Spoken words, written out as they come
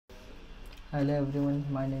Hello everyone,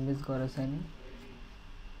 my name is Gaurav.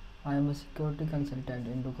 I am a security consultant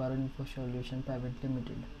in Dugar Info Solution Private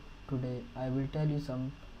Limited. Today I will tell you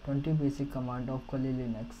some 20 basic commands of Kali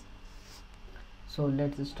Linux. So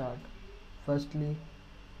let's start. Firstly,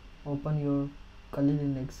 open your Kali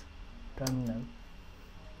Linux terminal.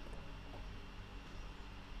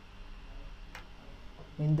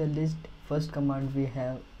 In the list, first command we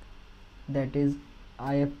have, that is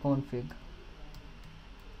ifconfig.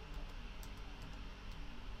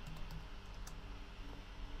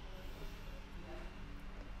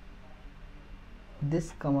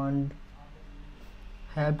 This command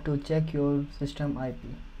help to check your system IP.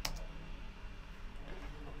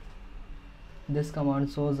 This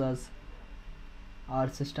command shows us our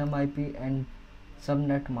system IP and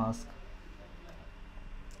subnet mask.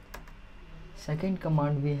 Second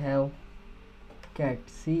command we have cat,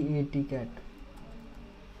 cat.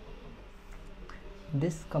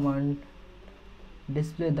 This command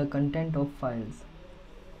display the content of files.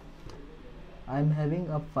 I am having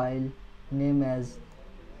a file name as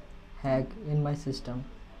hack in my system.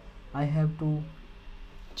 I have to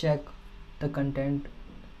check the content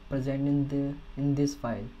present in this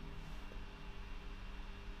file.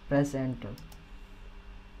 Press enter.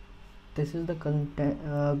 This is the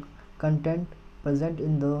content present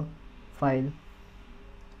in the file.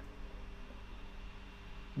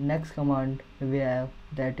 Next command we have,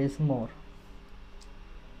 that is more.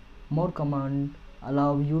 More command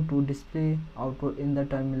allow you to display output in the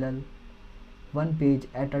terminal one page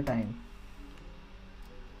at a time.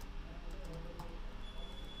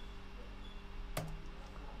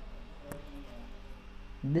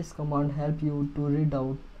 This command help you to read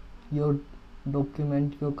out your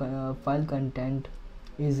document, your file content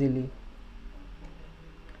easily.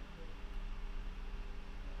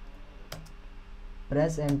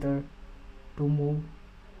 Press enter to move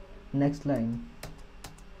next line.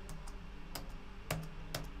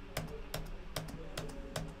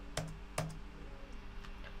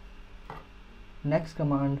 Next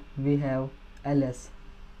command we have ls.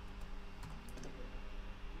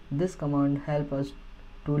 This command helps us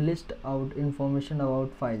to list out information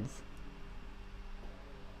about files.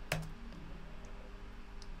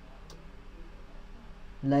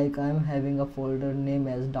 Like I am having a folder name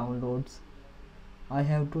as downloads. I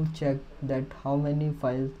have to check that how many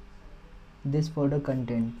files this folder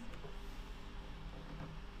contains.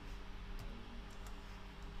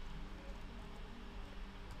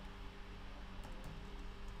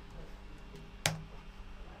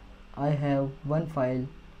 I have one file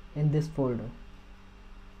in this folder.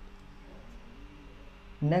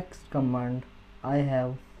 Next command I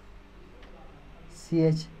have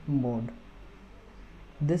chmod.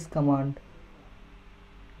 This command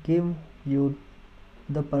gives you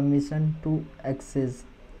the permission to access.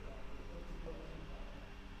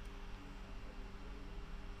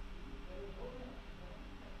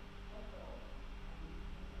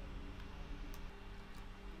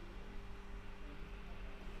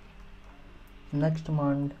 Next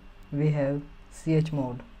command we have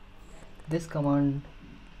chmod. This command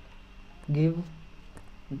give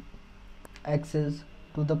access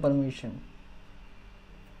to the permission.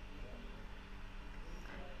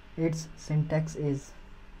 Its syntax is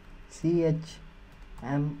chmod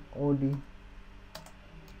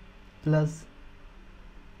plus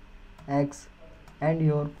x and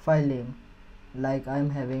your file name, like I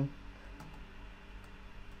am having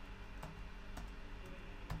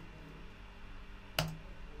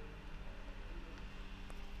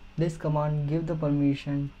this command give the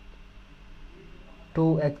permission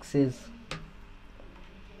to access.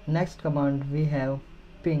 Next command we have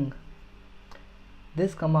ping.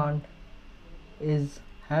 This command is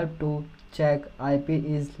help to check IP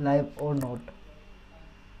is live or not.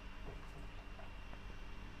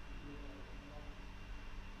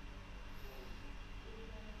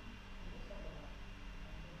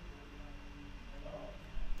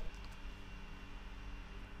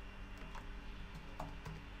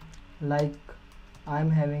 Like I am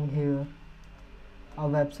having here a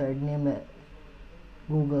website named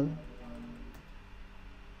Google.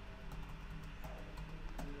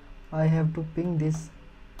 I have to ping this.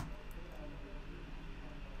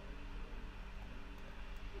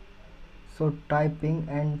 So type ping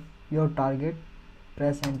and your target,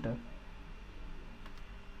 press enter.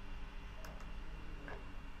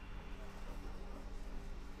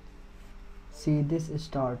 See this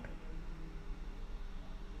start.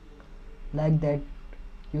 Like that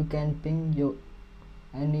you can ping your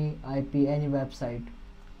any IP, any website.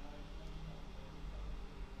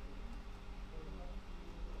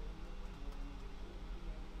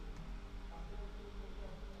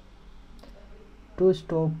 To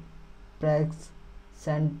stop, press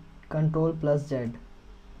send Ctrl plus Z.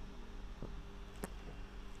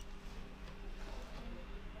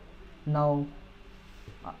 Now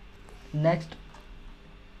next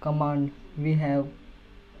command we have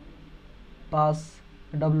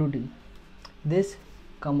passwd. This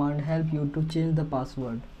command help you to change the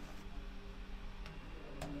password.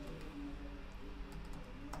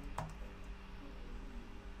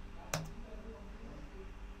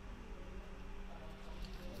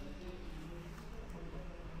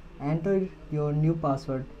 Enter your new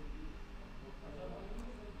password.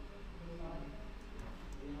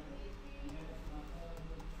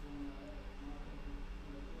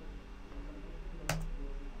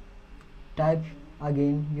 Type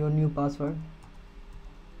again your new password.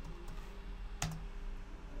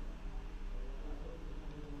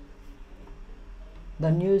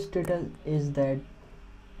 The new status is that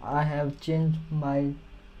I have changed my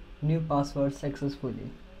new password successfully.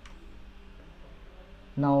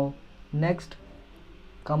 Now next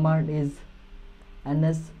command is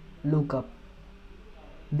nslookup.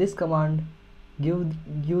 This command gives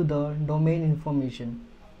you the domain information.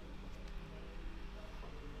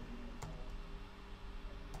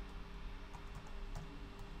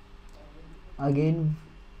 Again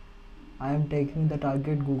I am taking the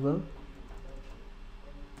target Google.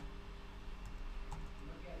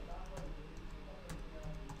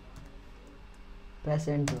 Press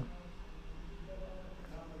enter.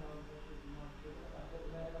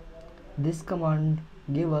 This command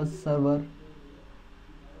gives us server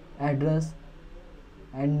address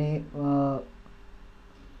and name.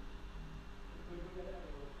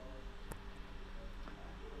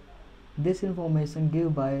 This information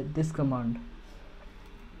given by this command.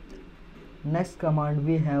 Next command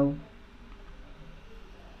we have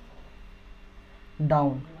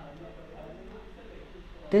down.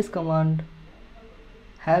 This command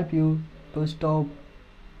help you to stop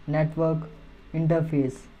network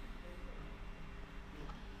interface.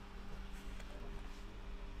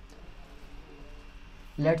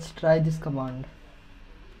 Let's try this command.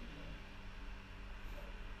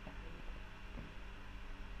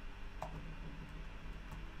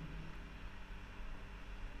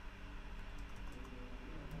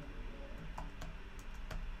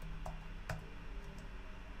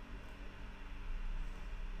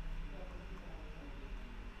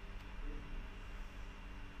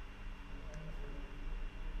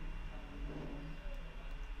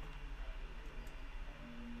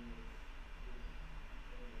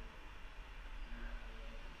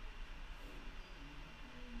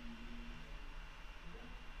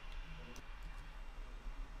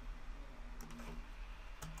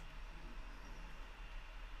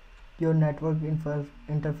 Your network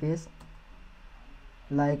interface,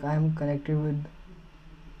 like I am connected with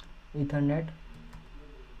Ethernet,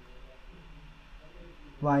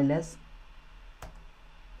 wireless.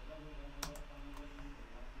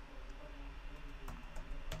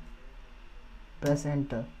 Press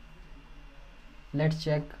enter. Let's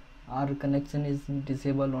check our connection is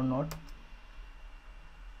disabled or not.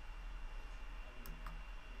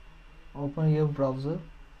 Open your browser.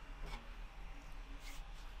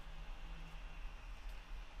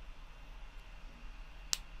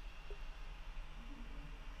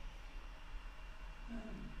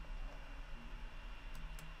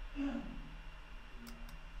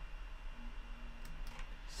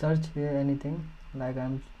 Search here anything, like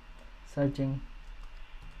I'm searching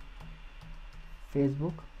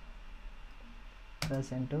Facebook.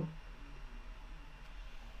 Press enter.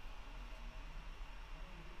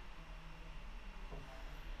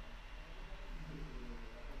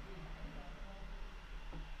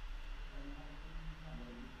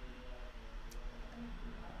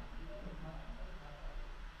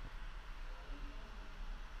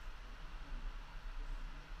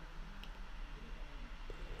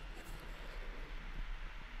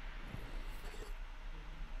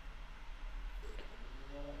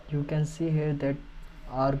 You can see here that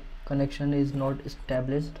our connection is not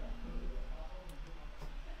established.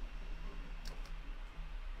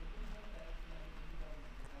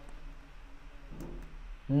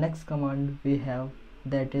 Next command we have,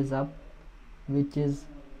 that is up, which is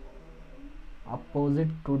opposite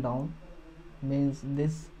to down, means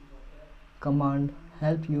this command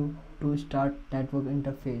help you to start network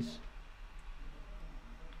interface.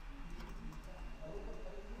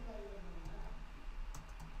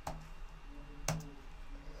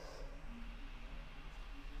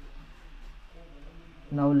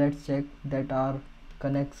 Now let's check that our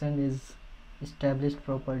connection is established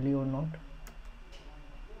properly or not.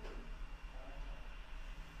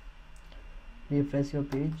 Refresh your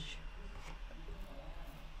page.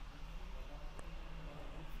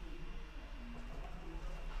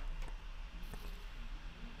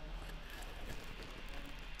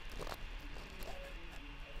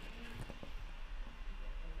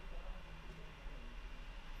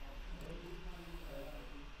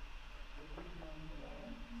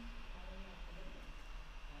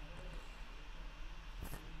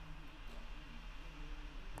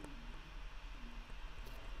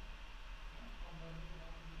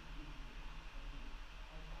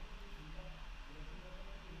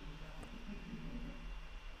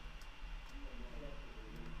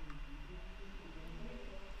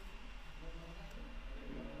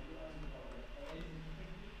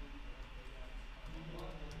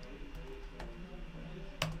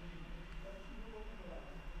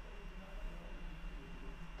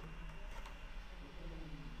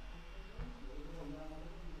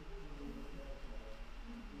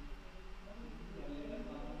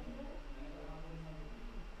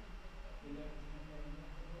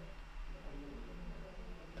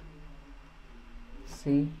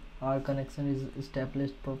 see our connection is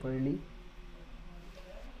established properly.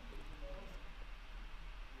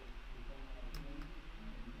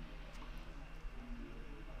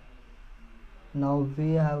 Now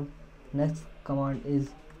we have next command is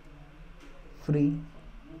free.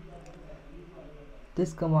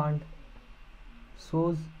 This command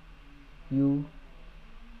shows you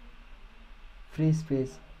free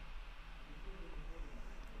space.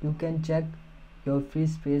 You can check your free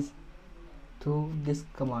space through this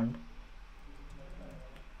command.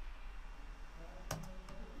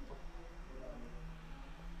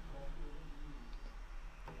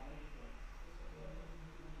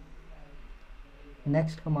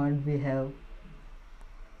 Next command we have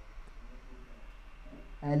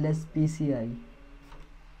lspci.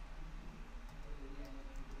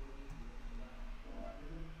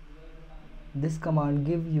 This command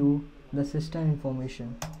gives you the system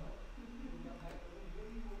information.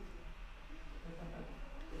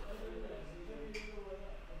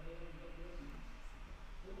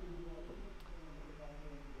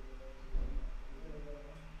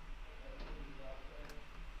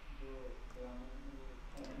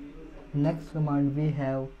 Next command we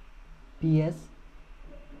have ps.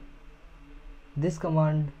 This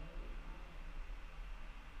command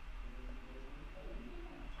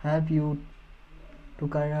help you to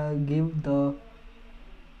give the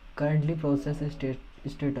currently process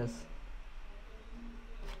status.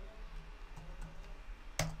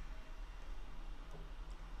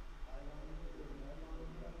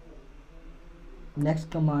 Next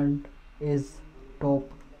command is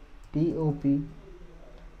top.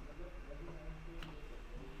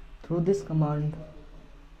 Through this command,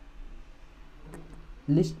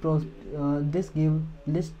 this give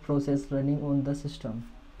list process running on the system.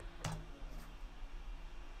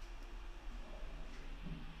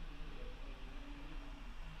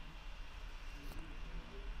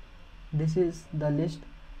 This is the list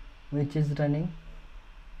which is running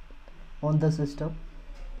on the system.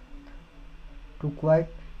 To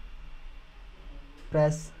quit,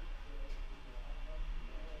 press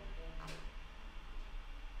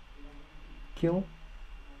Q.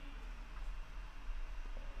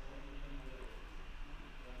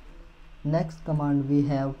 Next command we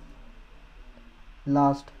have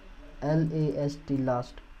last,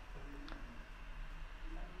 last.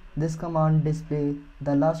 This command display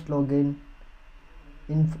the last login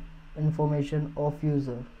information of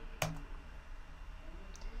user.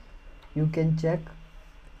 You can check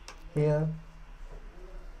here.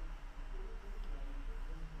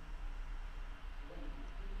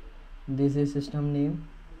 This is system name,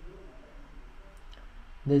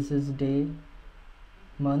 this is day,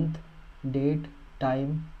 month, date,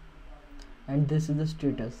 time, and this is the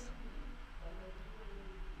status.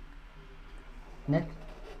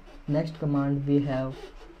 Next command we have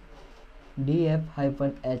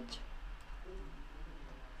df-h.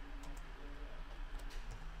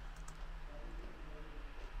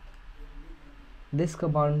 This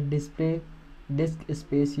command display disk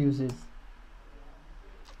space uses.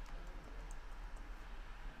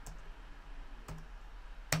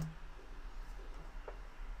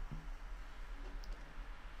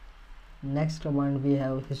 Next command we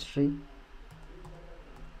have history.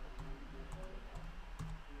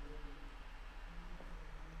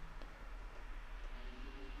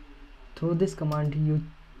 Through this command you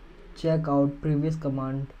check out previous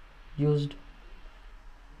command used.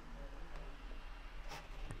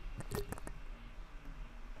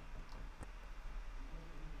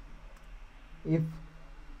 If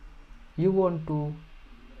you want to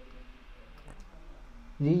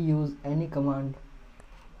reuse any command,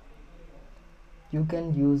 you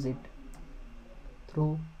can use it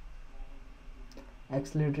through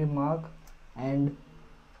exclamatory mark and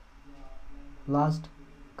last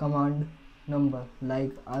command number,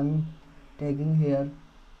 like I'm taking here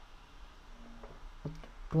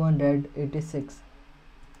 286.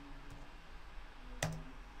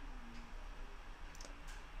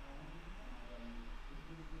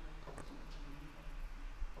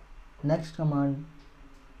 Next command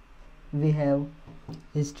we have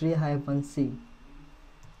history-c.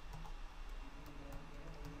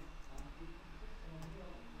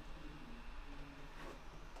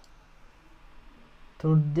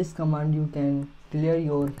 Through this command you can clear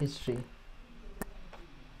your history.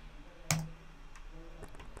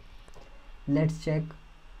 Let's check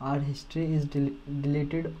our history is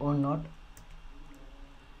deleted or not.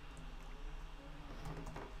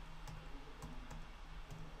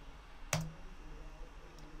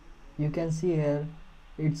 You can see here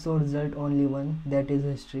it shows result only one, that is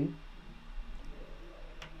history.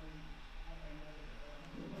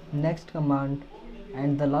 Next command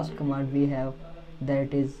And the last command we have,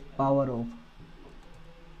 that is poweroff.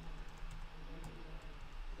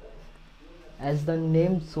 As the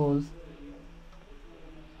name shows,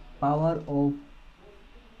 power off,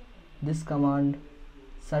 this command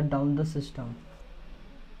shut down the system.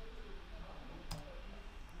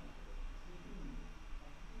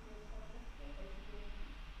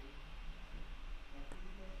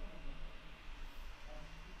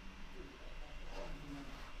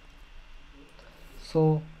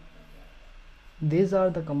 So these are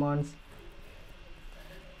the commands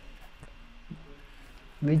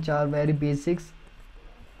which are very basics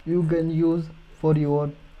you can use for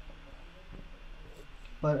your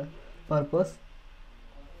purpose.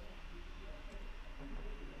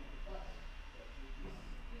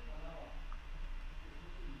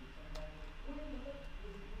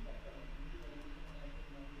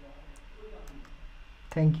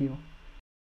 Thank you.